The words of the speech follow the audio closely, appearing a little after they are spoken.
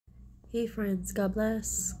Hey friends, God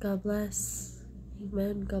bless,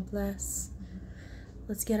 amen, God bless.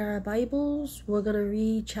 Let's get our Bibles. We're going to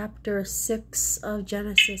read chapter 6 of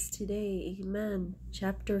Genesis today, amen.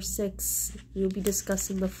 Chapter 6, we'll be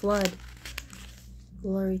discussing the flood.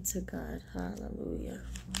 Glory to God, hallelujah.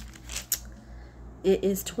 It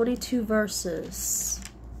is 22 verses,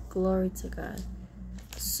 glory to God.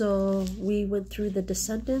 So we went through the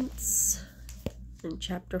descendants in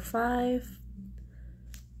chapter 5.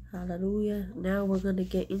 Hallelujah. Now we're going to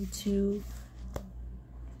get into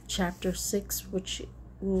chapter 6, which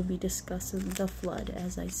we'll be discussing the flood,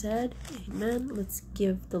 as I said. Amen. Let's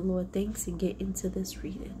give the Lord thanks and get into this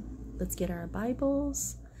reading. Let's get our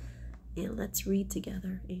Bibles and let's read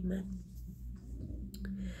together. Amen.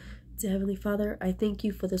 Dear Heavenly Father, I thank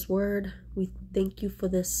you for this word. We thank you for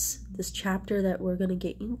this chapter that we're going to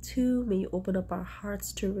get into. May you open up our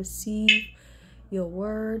hearts to receive your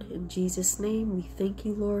word. In Jesus' name, we thank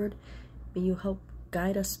you, Lord. May you help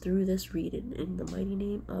guide us through this reading. In the mighty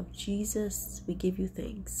name of Jesus, we give you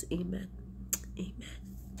thanks. Amen. Amen.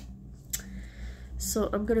 So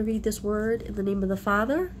I'm going to read this word in the name of the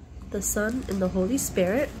Father, the Son, and the Holy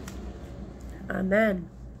Spirit. Amen.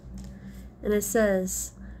 And it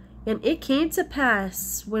says, "And it came to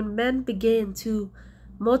pass when men began to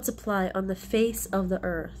multiply on the face of the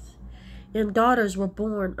earth, and daughters were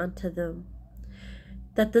born unto them,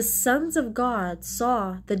 that the sons of God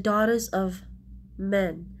saw the daughters of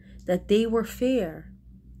men, that they were fair,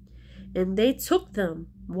 and they took them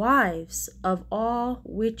wives of all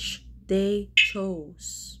which they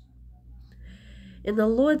chose. And the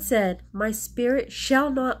Lord said, My spirit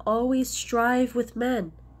shall not always strive with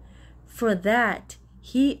men, for that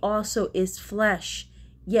he also is flesh,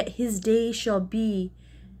 yet his days shall be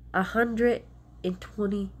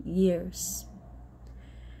 120 years.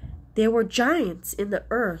 There were giants in the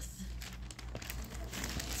earth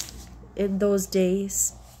in those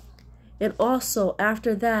days, and also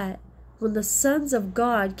after that, when the sons of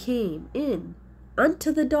God came in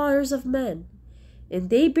unto the daughters of men, and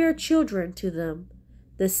they bare children to them,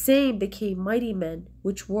 the same became mighty men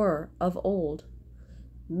which were of old,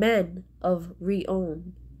 men of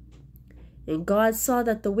renown. And God saw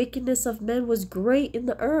that the wickedness of men was great in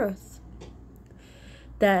the earth,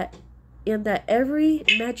 and that every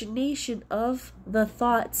imagination of the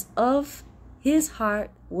thoughts of his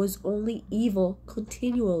heart was only evil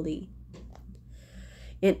continually.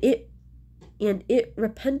 And it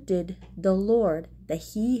repented the Lord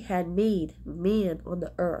that he had made man on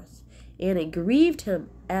the earth, and it grieved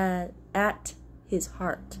him at his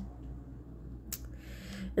heart.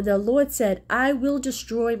 And the Lord said, I will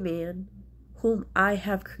destroy man, whom I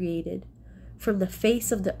have created, from the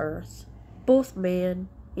face of the earth, both man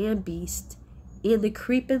and beast, and the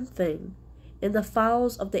creeping thing, and the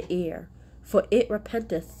fowls of the air, for it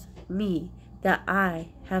repenteth me that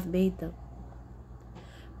I have made them.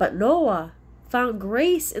 But Noah found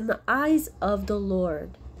grace in the eyes of the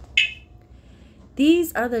Lord.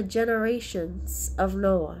 These are the generations of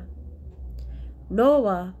Noah.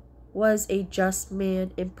 Noah was a just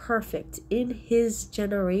man and perfect in his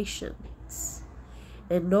generations,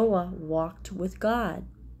 and Noah walked with God.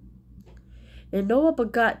 And Noah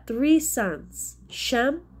begot 3 sons,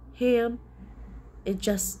 Shem, Ham, and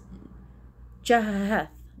Japheth.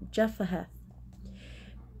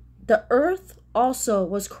 The earth also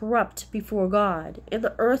was corrupt before God, and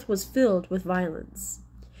the earth was filled with violence.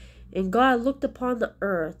 And God looked upon the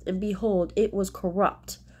earth, and behold, it was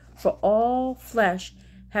corrupt, for all flesh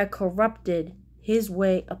had corrupted his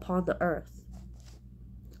way upon the earth.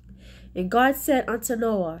 And God said unto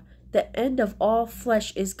Noah, The end of all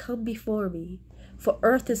flesh is come before me, for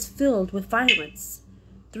earth is filled with violence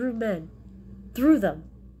through them.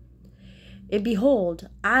 And behold,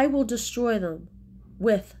 I will destroy them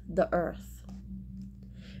with the earth.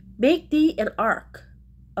 Make thee an ark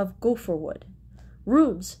of gopher wood.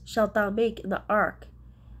 Rooms shalt thou make in the ark,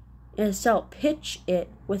 and shalt pitch it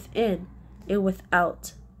within and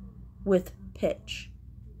without with pitch.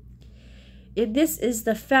 And this is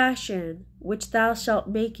the fashion which thou shalt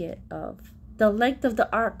make it of. The length of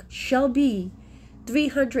the ark shall be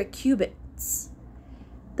 300 cubits,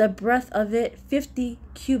 the breadth of it 50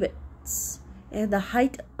 cubits, and the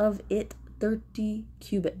height of it 30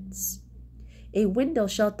 cubits. A window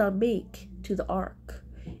shalt thou make to the ark,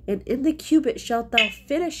 and in the cubit shalt thou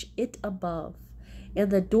finish it above. And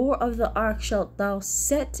the door of the ark shalt thou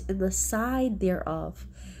set in the side thereof,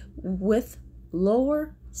 with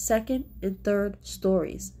lower, second, and third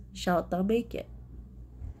stories shalt thou make it.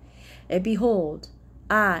 And behold,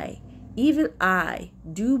 I, even I,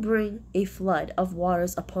 do bring a flood of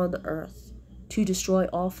waters upon the earth, to destroy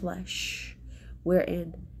all flesh,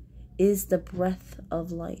 wherein is the breath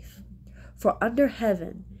of life. For under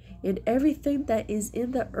heaven and everything that is in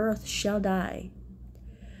the earth shall die.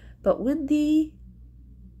 But with thee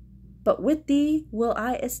will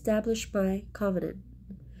I establish my covenant,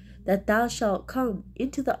 that thou shalt come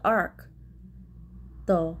into the ark,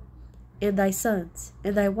 thou and thy sons,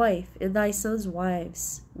 and thy wife, and thy sons'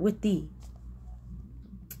 wives with thee.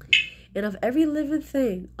 And of every living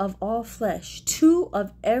thing of all flesh, 2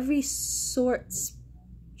 of every sort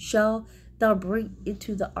shall thou bring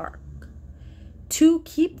into the ark. To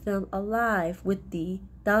keep them alive with thee,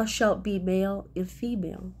 thou shalt be male and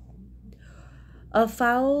female. Of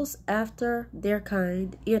fowls after their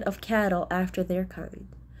kind, and of cattle after their kind.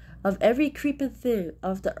 Of every creeping thing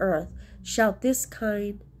of the earth shall this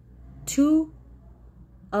kind, 2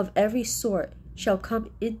 of every sort shall come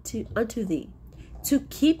unto thee, to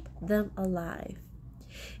keep them alive.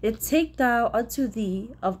 And take thou unto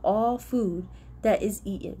thee of all food that is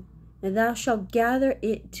eaten, and thou shalt gather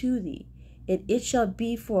it to thee, and it shall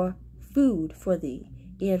be for food for thee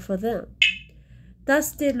and for them.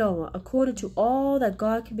 Thus did Noah, according to all that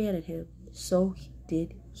God commanded him, so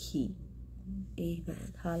did he.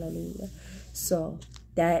 Amen. Hallelujah. So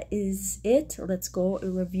that is it. Let's go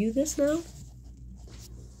and review this now.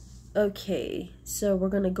 Okay, so we're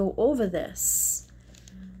going to go over this.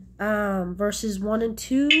 Verses 1 and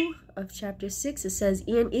 2 of chapter 6, it says,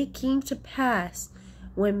 And it came to pass,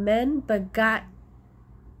 when men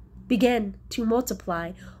began to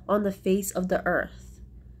multiply on the face of the earth,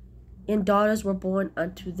 and daughters were born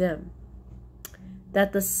unto them,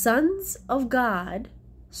 that the sons of God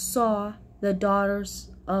saw the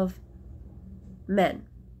daughters of men,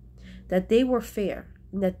 that they were fair,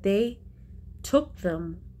 and that they took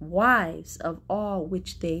them wives of all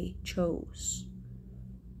which they choose,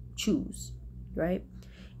 right?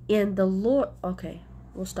 And the Lord, okay,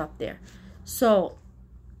 we'll stop there. So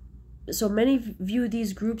many view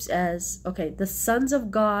these groups as, okay, the sons of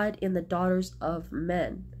God and the daughters of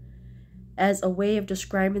men, as a way of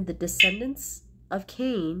describing the descendants of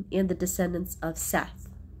Cain and the descendants of Seth.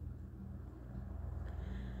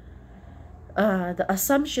 The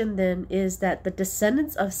assumption then is that the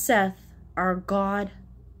descendants of Seth are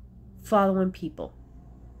God-following people.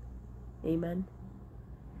 Amen.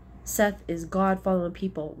 Seth is God-following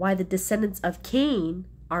people, while the descendants of Cain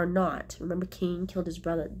are not. Remember, Cain killed his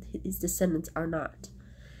brother. His descendants are not.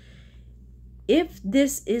 If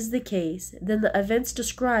this is the case, then the events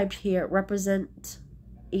described here represent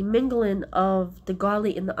a mingling of the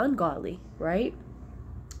godly and the ungodly, right?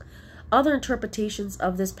 Other interpretations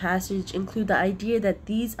of this passage include the idea that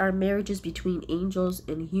these are marriages between angels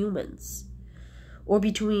and humans, or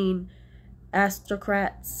between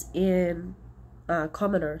aristocrats and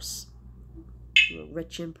commoners,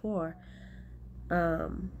 rich and poor.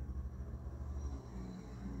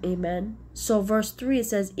 Amen. So verse 3, it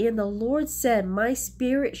says, And the Lord said, My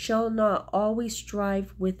spirit shall not always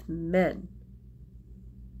strive with men,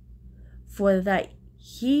 for that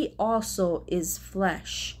he also is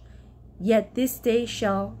flesh. Yet this day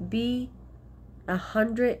shall be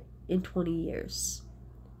 120 years.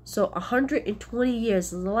 So 120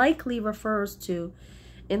 years likely refers to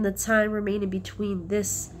in the time remaining between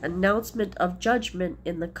this announcement of judgment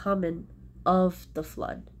and the coming of the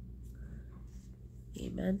flood.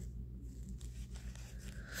 Amen.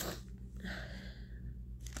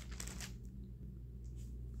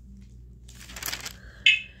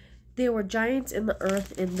 There were giants in the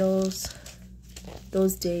earth in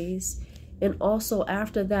those days, and also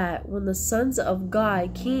after that, when the sons of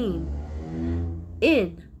God came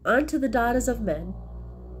in unto the daughters of men,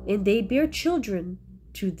 and they bare children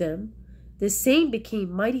to them, the same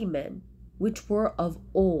became mighty men, which were of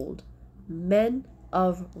old, men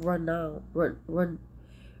of renown.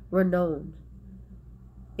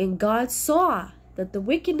 And God saw that the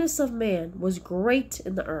wickedness of man was great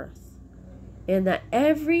in the earth, and that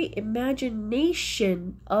every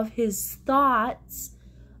imagination of his thoughts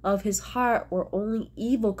of his heart were only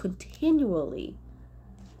evil continually.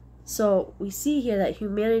 So we see here that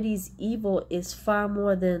humanity's evil is far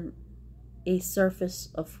more than a surface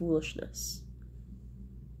of foolishness,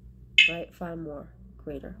 right? Far more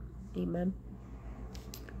greater. Amen.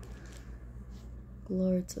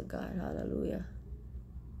 Glory to God. Hallelujah.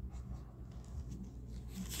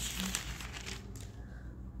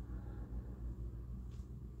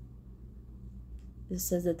 It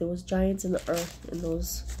says that there was giants in the earth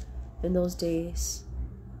in those days.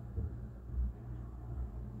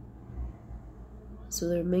 So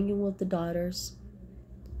they were mingling with the daughters.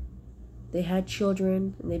 They had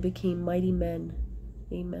children, and they became mighty men.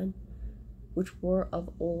 Amen. Which were of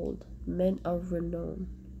old, men of renown.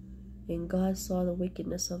 And God saw the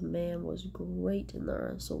wickedness of man was great in the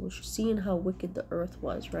earth. So we're seeing how wicked the earth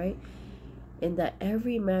was, right? And that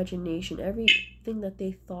every imagination, everything that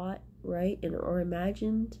they thought, right, and or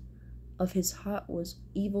imagined of his heart was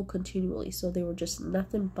evil continually. So they were just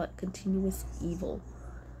nothing but continuous evil.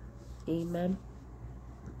 Amen.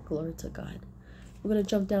 Glory to God. We're going to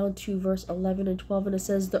jump down to verse 11 and 12, and it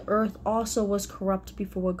says, the earth also was corrupt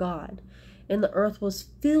before God, and the earth was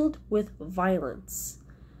filled with violence.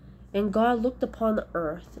 And God looked upon the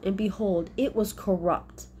earth, and behold, it was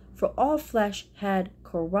corrupt, for all flesh had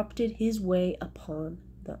corrupted his way upon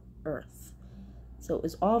the earth. So it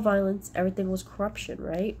was all violence, everything was corruption,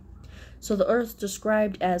 right? So the earth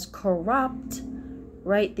described as corrupt,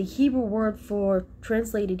 right? The Hebrew word for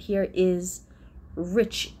translated here is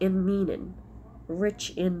rich in meaning.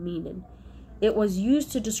 Rich in meaning. It was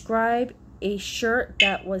used to describe a shirt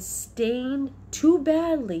that was stained too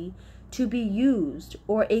badly to be used,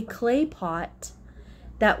 or a clay pot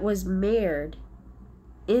that was marred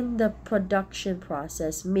in the production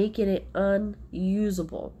process, making it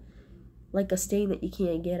unusable, like a stain that you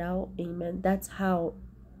can't get out. Amen. That's how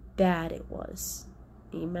bad it was.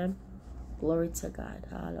 Amen. Glory to God.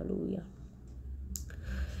 Hallelujah.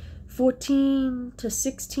 14 to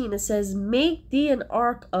 16, it says, make thee an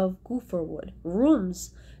ark of gopher wood.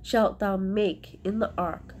 Rooms shalt thou make in the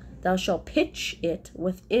ark. Thou shalt pitch it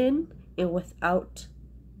within and without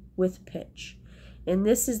with pitch. And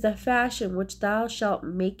this is the fashion which thou shalt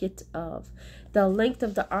make it of. The length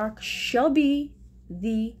of the ark shall be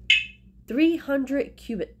the 300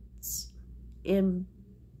 cubits, in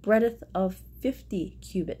breadth of 50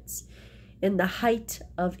 cubits, and the height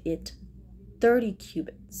of it 30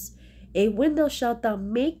 cubits. A window shalt thou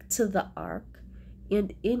make to the ark,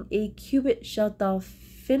 and in a cubit shalt thou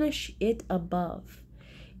finish it above,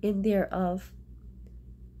 and thereof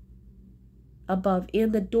above,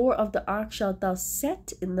 and the door of the ark shalt thou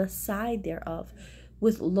set in the side thereof.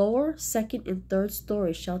 With lower, second, and third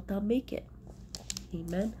story shalt thou make it.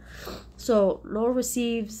 Amen. So Noah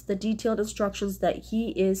receives the detailed instructions that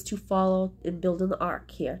he is to follow in building the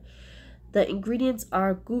ark here. The ingredients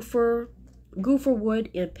are gopher wood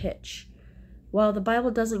and pitch. While the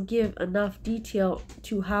Bible doesn't give enough detail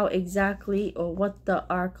to how exactly or what the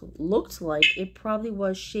ark looked like, it probably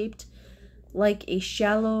was shaped like a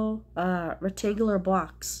shallow rectangular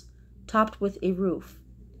box topped with a roof,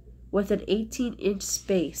 with an 18-inch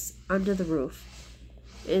space under the roof.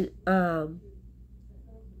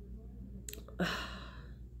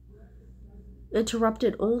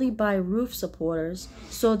 Interrupted only by roof supporters,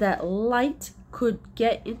 so that light could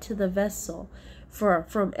get into the vessel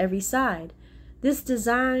from every side. This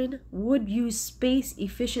design would use space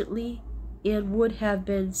efficiently and would have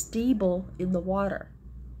been stable in the water.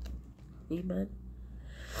 Amen.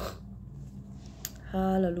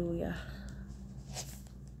 Hallelujah.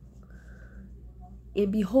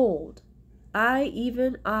 And behold, I,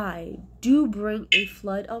 even I, do bring a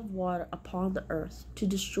flood of water upon the earth to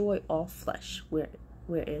destroy all flesh,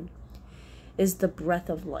 wherein is the breath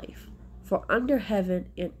of life. For under heaven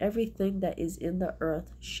and everything that is in the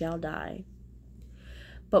earth shall die.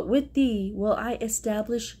 But with thee will I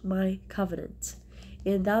establish my covenant,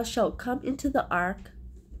 and thou shalt come into the ark,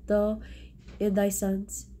 thou and thy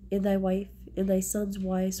sons, and thy wife, and thy sons'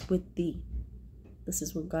 wives with thee. This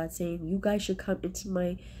is when God's saying, you guys should come into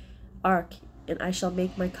my ark, and I shall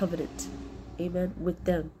make my covenant, amen, with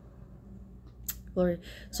them. Glory.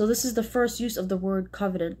 So this is the first use of the word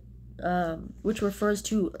covenant, which refers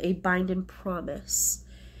to a binding promise.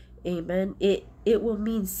 Amen. It will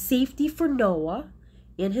mean safety for Noah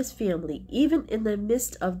and his family, even in the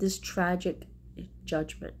midst of this tragic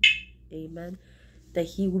judgment. Amen. That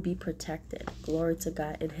he will be protected. Glory to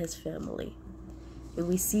God and his family. And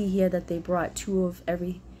we see here that they brought two of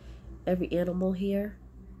every animal here,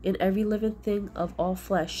 and every living thing of all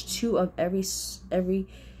flesh, two of every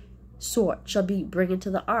sort shall be bring into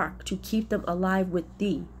the ark to keep them alive with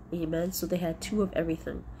thee. Amen. So they had two of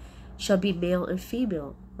everything. Shall be male and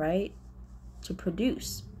female, right? To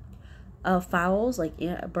produce. Fowls like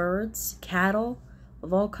birds, cattle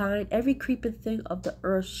of all kind, every creeping thing of the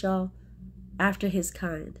earth shall after his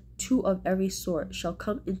kind, two of every sort shall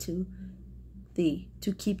come into thee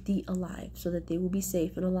to keep thee alive, so that they will be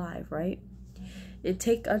safe and alive, right? And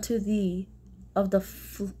take unto thee of the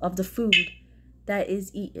food that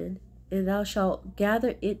is eaten, and thou shalt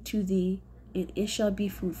gather it to thee, and it shall be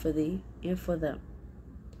food for thee and for them.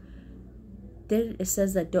 Then it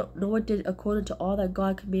says that Noah did according to all that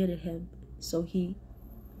God commanded him. So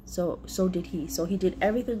did he. So he did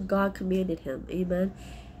everything God commanded him. Amen.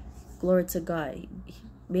 Glory to God. He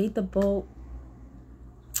made the boat.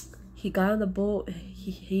 He got on the boat.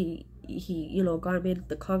 He God made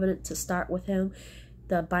the covenant to start with him,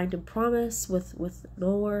 the binding promise with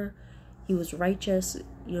Noah. He was righteous.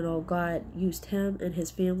 God used him and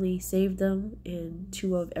his family, saved them, and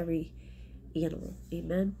 2 of every animal.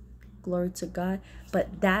 Amen. Glory to God.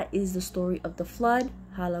 But that is the story of the flood.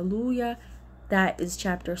 Hallelujah. That is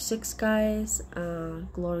chapter 6, guys.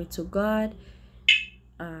 Glory to God.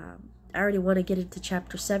 I already want to get into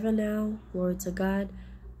chapter 7 now. Glory to God.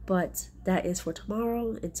 But that is for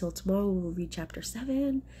tomorrow. Until tomorrow, we will read chapter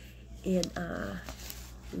 7. And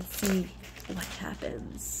let's see what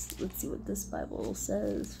happens. Let's see what this Bible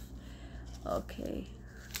says. Okay.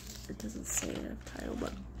 It doesn't say the title,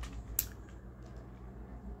 but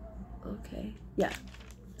okay. Yeah.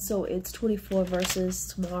 So it's 24 verses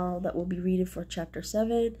tomorrow that we'll be reading for chapter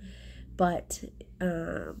 7. But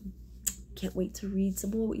can't wait to read some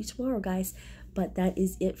more with you tomorrow, guys. But that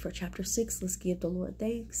is it for chapter 6. Let's give the Lord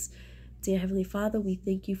thanks. Dear Heavenly Father, we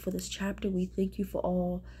thank you for this chapter. We thank you for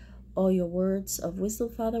all your words of wisdom,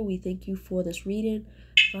 Father. We thank you for this reading.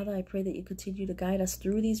 Father, I pray that you continue to guide us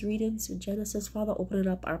through these readings in Genesis, Father, opening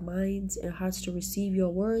up our minds and hearts to receive your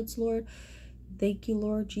words, Lord. Thank you,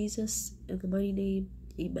 Lord Jesus, in the mighty name.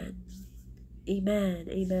 Amen. Amen.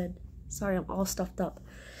 Amen. Sorry, I'm all stuffed up.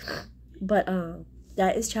 But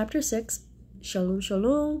that is chapter 6. Shalom,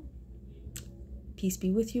 shalom. Peace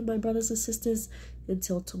be with you, my brothers and sisters.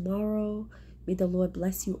 Until tomorrow, may the Lord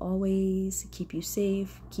bless you always, keep you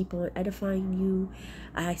safe, keep on edifying you.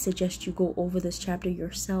 I suggest you go over this chapter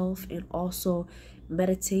yourself and also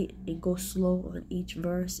meditate and go slow on each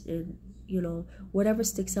verse. And, whatever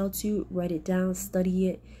sticks out to you, write it down, study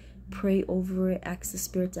it, pray over it, ask the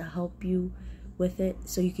Spirit to help you with it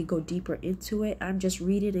so you can go deeper into it. I'm just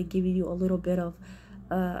reading and giving you a little bit of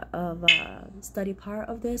study part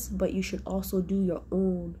of this, but you should also do your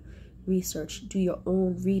own research, do your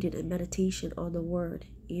own reading and meditation on the word.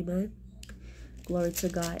 Amen. Glory to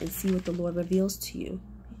God, and see what the Lord reveals to you.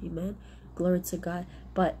 Amen. Glory to God.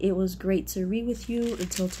 But it was great to read with you.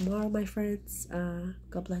 Until tomorrow, my friends.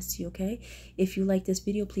 God bless you. Okay, if you like this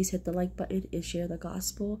video, please hit the like button and share the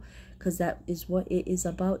gospel, because that is what it is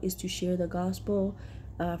about, is to share the gospel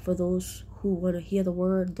for those who want to hear the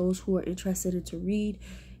word, those who are interested in to read.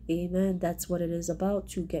 Amen. That's what it is about,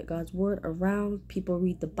 to get God's word around. People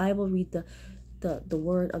read the Bible, read the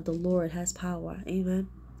word of the Lord has power. Amen.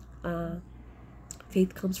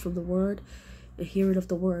 Faith comes from the word, the hearing of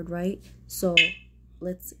the word, right? So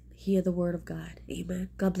let's hear the word of God. Amen.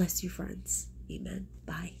 God bless you, friends. Amen.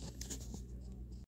 Bye.